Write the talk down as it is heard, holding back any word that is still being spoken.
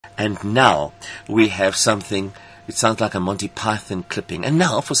And now we have something, it sounds like a Monty Python clipping. And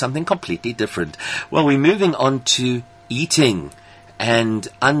now for something completely different. Well, we're moving on to eating and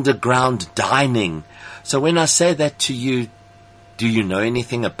underground dining. So when I say that to you, do you know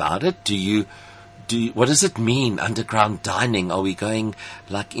anything about it? What does it mean, underground dining? Are we going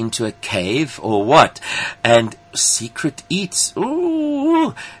like into a cave or what? And SecretEATS.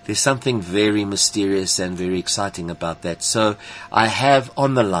 Ooh, there's something very mysterious and very exciting about that. So I have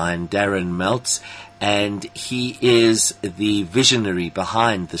on the line Darren Meltz, and he is the visionary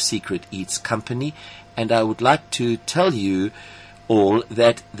behind the SecretEATS company. And I would like to tell you all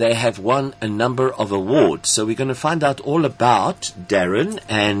that they have won a number of awards. So we're going to find out all about Darren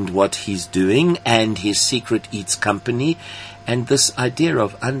and what he's doing and his SecretEATS company and this idea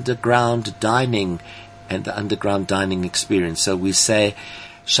of underground dining and the underground dining experience. So we say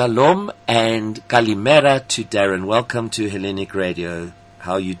shalom and kalimera to Darren. Welcome to Hellenic Radio.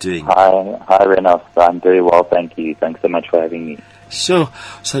 How are you doing? Hi, Renos. I'm very well, thank you. Thanks so much for having me. Sure.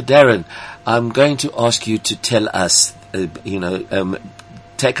 So Darren, I'm going to ask you to tell us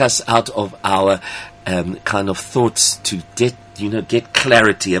take us out of our kind of thoughts to get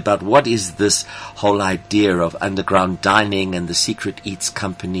clarity about what is this whole idea of underground dining and the SecretEATS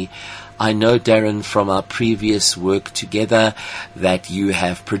company. I know, Darren, from our previous work together that you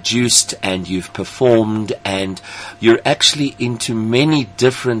have produced and you've performed, and you're actually into many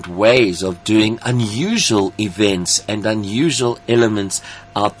different ways of doing unusual events and unusual elements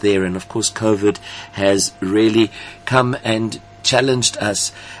out there. And of course, COVID has really come and challenged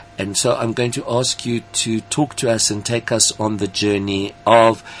us. And so I'm going to ask you to talk to us and take us on the journey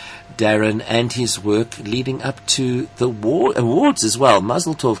of Darren and his work leading up to the awards as well.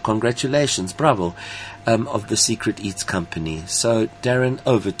 Mazel tov, congratulations, bravo, of the SecretEATS company. So, Darren,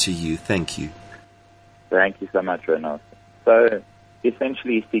 over to you. Thank you. Thank you so much, Renos. So,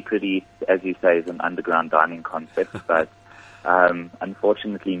 essentially, SecretEATS, as you say, is an underground dining concept, but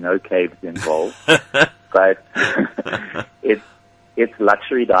unfortunately, no caves involved. But it's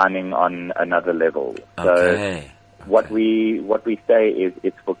luxury dining on another level. Okay. So, what we say is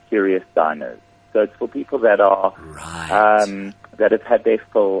it's for curious diners. So it's for people that are that have had their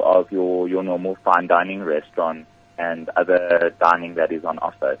fill of your normal fine dining restaurant and other dining that is on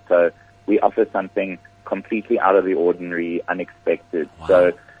offer. So we offer something completely out of the ordinary, unexpected. Wow.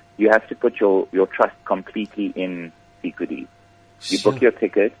 So you have to put your trust completely in SecretEATS. You book your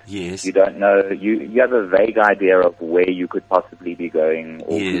ticket. Yes. You don't know. You have a vague idea of where you could possibly be going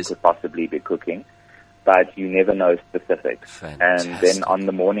or who could possibly be cooking, but you never know specifics. Fantastic. And then on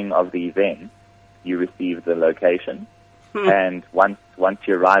the morning of the event, you receive the location. And once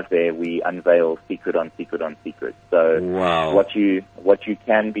you arrive there, we unveil secret on secret on secret. So what you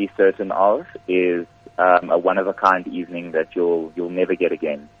can be certain of is a one-of-a-kind evening that you'll never get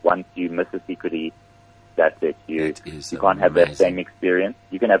again. Once you miss a SecretEATS, that's it. You can't have that same experience.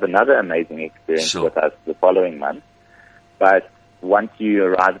 You can have another amazing experience with us the following month. But once you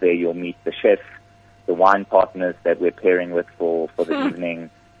arrive there, you'll meet the chef, the wine partners that we're pairing with for the evening,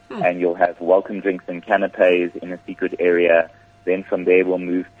 and you'll have welcome drinks and canapes in a secret area. Then from there, we'll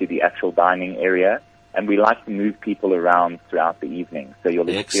move to the actual dining area, and we like to move people around throughout the evening. So you'll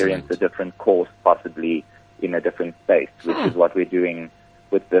experience a different course, possibly in a different space, which is what we're doing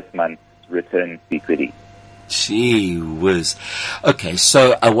with this month's Return SecretEATS. Gee whiz. Okay,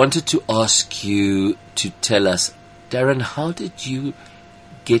 so I wanted to ask you to tell us, Darren, how did you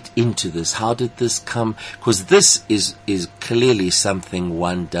get into this? How did this come? Because this is clearly something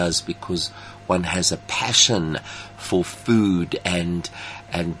one does because one has a passion for food and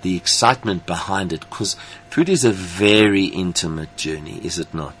the excitement behind it, because food is a very intimate journey, is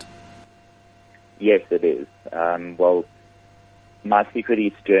it not? Yes, it is. Well, my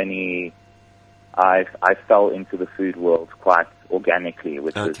SecretEATS journey, I fell into the food world quite organically,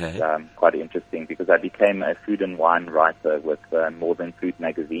 which was quite interesting because I became a food and wine writer with More Than Food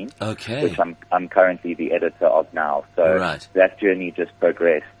magazine, which I'm currently the editor of now. So that journey just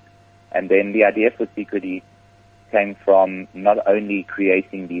progressed. And then the idea for SecretEATS came from not only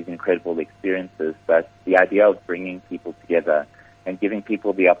creating these incredible experiences, but the idea of bringing people together and giving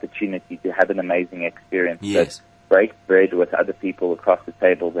people the opportunity to have an amazing experience that breaks bread with other people across the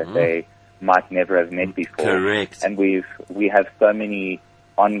table that they might never have met before. Correct. And we have so many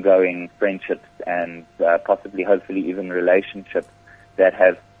ongoing friendships and possibly, hopefully, even relationships that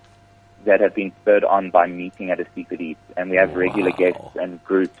have been spurred on by meeting at a SecretEATS. And we have regular guests and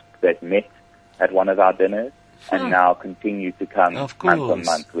groups that met at one of our dinners and now continue to come month on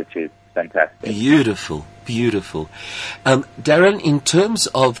month, which is fantastic. Beautiful. Darren, in terms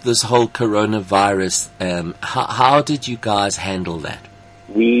of this whole coronavirus, how did you guys handle that?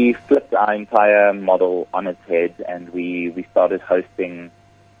 We flipped our entire model on its head, and we started hosting.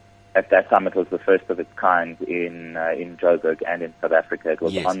 At that time, it was the first of its kind in Joburg and in South Africa. It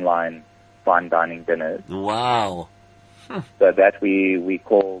was online fine dining dinners. Wow! So that we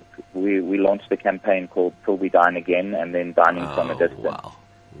launched a campaign called "Till We Dine Again," and then "Dining from a Distance."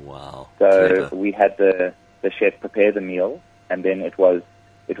 Wow! So we had the chef prepare the meal, and then it was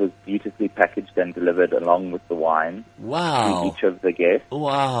beautifully packaged and delivered along with the wine to each of the guests.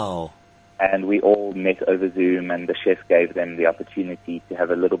 Wow! And we all met over Zoom, and the chef gave them the opportunity to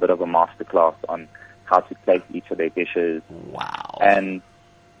have a little bit of a masterclass on how to plate each of their dishes. Wow! And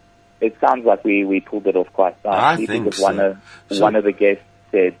it sounds like we pulled it off quite nicely. I think so. One of the guests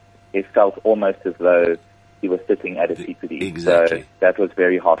said it felt almost as though he was sitting at a secret eat. Exactly. So that was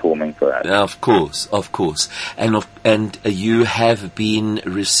very heartwarming for us. Of course. And you have been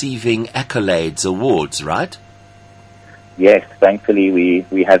receiving accolades, awards, right? Yes, thankfully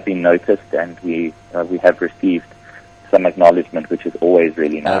we have been noticed, and we have received some acknowledgement, which is always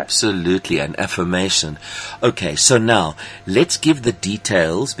really nice. Absolutely, an affirmation. Okay, so now let's give the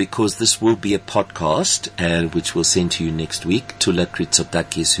details, because this will be a podcast, which we'll send to you next week. Tula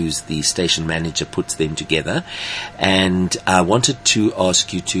Kritsotakis, who's the station manager, puts them together. And I wanted to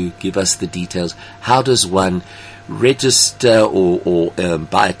ask you to give us the details. How does one register or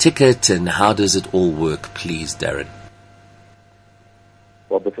buy a ticket, and how does it all work, please, Darren?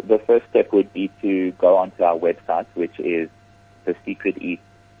 Well, the first step would be to go onto our website, which is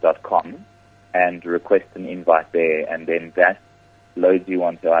SecretEATS.com, and request an invite there, and then that loads you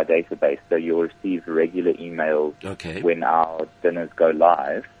onto our database. So you'll receive regular emails when our dinners go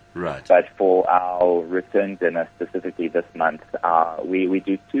live. Right. But for our return dinner specifically this month, we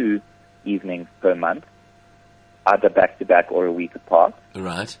do 2 evenings per month, either back-to-back or a week apart.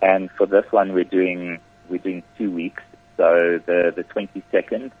 Right. And for this one, we're doing 2 weeks. So the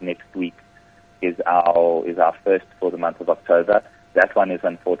 22nd next week is our first for the month of October. That one is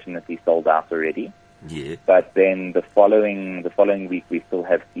unfortunately sold out already. Yeah. But then the following week we still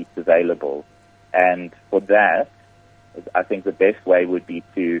have seats available. And for that, I think the best way would be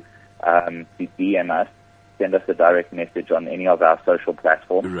to DM us, send us a direct message on any of our social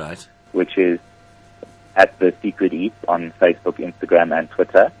platforms. Right. Which is at the Secret Eats on Facebook, Instagram, and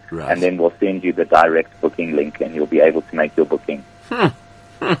Twitter. Right. And then we'll send you the direct booking link, and you'll be able to make your booking.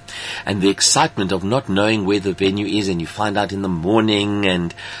 And the excitement of not knowing where the venue is, and you find out in the morning,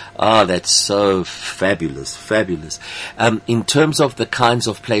 and that's so fabulous. In terms of the kinds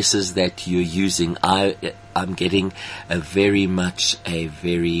of places that you're using, I'm getting a very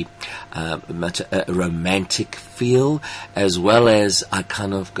romantic feel, as well as I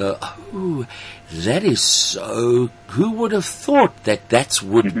kind of go, oh, that is so, who would have thought that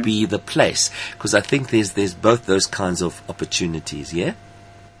would be the place? Because I think there's both those kinds of opportunities, yeah?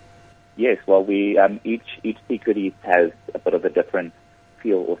 Yes, well, we each Secret Eats has a bit of a different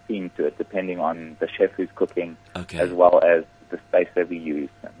feel or theme to it, depending on the chef who's cooking, as well as the space that we use.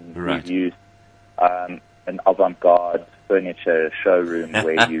 Right. We've used an avant-garde furniture showroom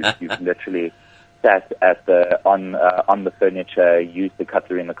where you've literally sat at on the furniture, used the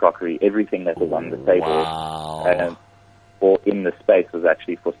cutlery and the crockery, everything that was on the table or in the space was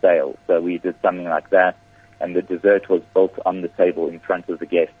actually for sale. So we did something like that, and the dessert was built on the table in front of the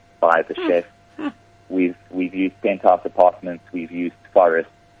guests by the chef. We've used penthouse apartments, we've used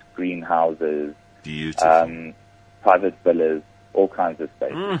forests, greenhouses, beautiful, private villas, all kinds of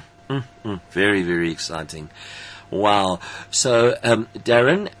spaces. Very, very exciting. Wow. So,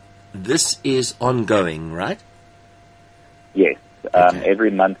 Darren, this is ongoing, right? Yes.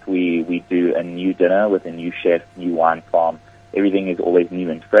 Every month we do a new dinner with a new chef, new wine farm. Everything is always new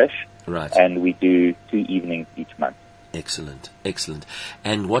and fresh. Right. And we do 2 evenings each month. Excellent.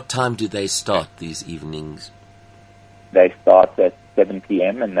 And what time do they start, these evenings? They start at 7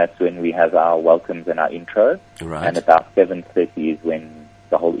 p.m. and that's when we have our welcomes and our intro. Right. And about 7:30 is when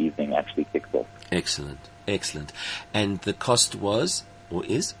the whole evening actually kicks off. Excellent. And the cost was, or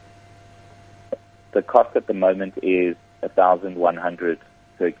is? The cost at the moment is 1,100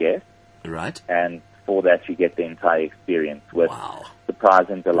 per guest. Right. And for that you get the entire experience with surprise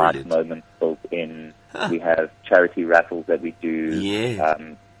and delight moments built in. We have charity raffles that we do,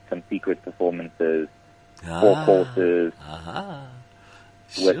 some secret performances, 4 courses,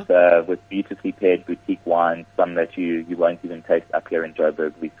 with beautifully paired boutique wines, some that you won't even taste up here in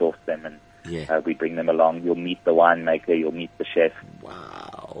Joburg. We source them and we bring them along. You'll meet the winemaker, you'll meet the chef.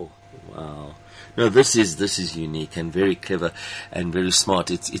 Wow. No, this is unique and very clever and very smart.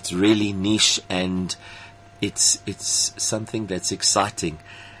 It's really niche, and it's something that's exciting.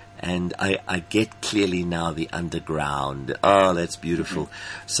 And I get clearly now the underground. Oh, that's beautiful.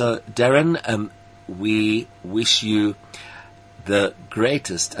 So, Darren, we wish you the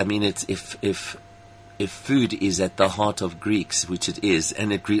greatest. I mean, it's if food is at the heart of Greeks, which it is,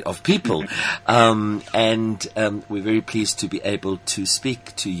 and of people, and we're very pleased to be able to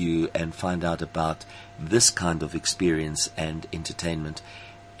speak to you and find out about this kind of experience and entertainment.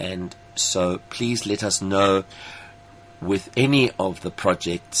 And so please let us know with any of the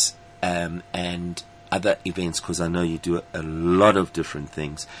projects and other events, because I know you do a lot of different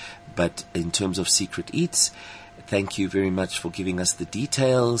things. But in terms of SecretEATS, thank you very much for giving us the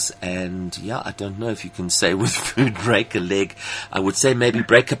details. And yeah, I don't know if you can say with food break a leg. I would say maybe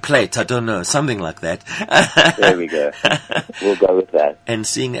break a plate. I don't know, something like that. There we go. We'll go with that. And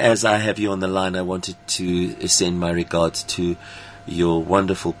seeing as I have you on the line, I wanted to send my regards to your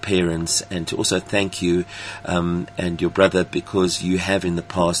wonderful parents, and to also thank you and your brother, because you have in the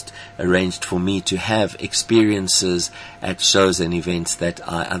past arranged for me to have experiences at shows and events that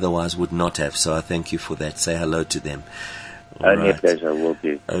I otherwise would not have. So I thank you for that. Say hello to them. Only a pleasure, will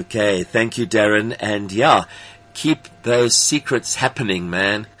do. Okay, thank you, Darren. And yeah, keep those secrets happening,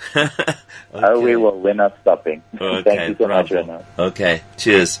 man. Okay. Oh, we will. We're not stopping. Okay, thank you so much, Renos. Okay,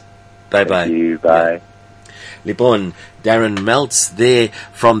 cheers. Bye-bye. Thank you, bye. Yeah. Libon, Darren Meltz there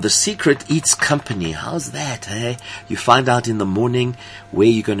from the SecretEATS company. How's that, eh? You find out in the morning where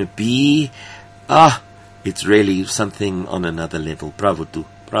you're going to be. It's really something on another level. Bravo tu.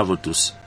 Bravo tus.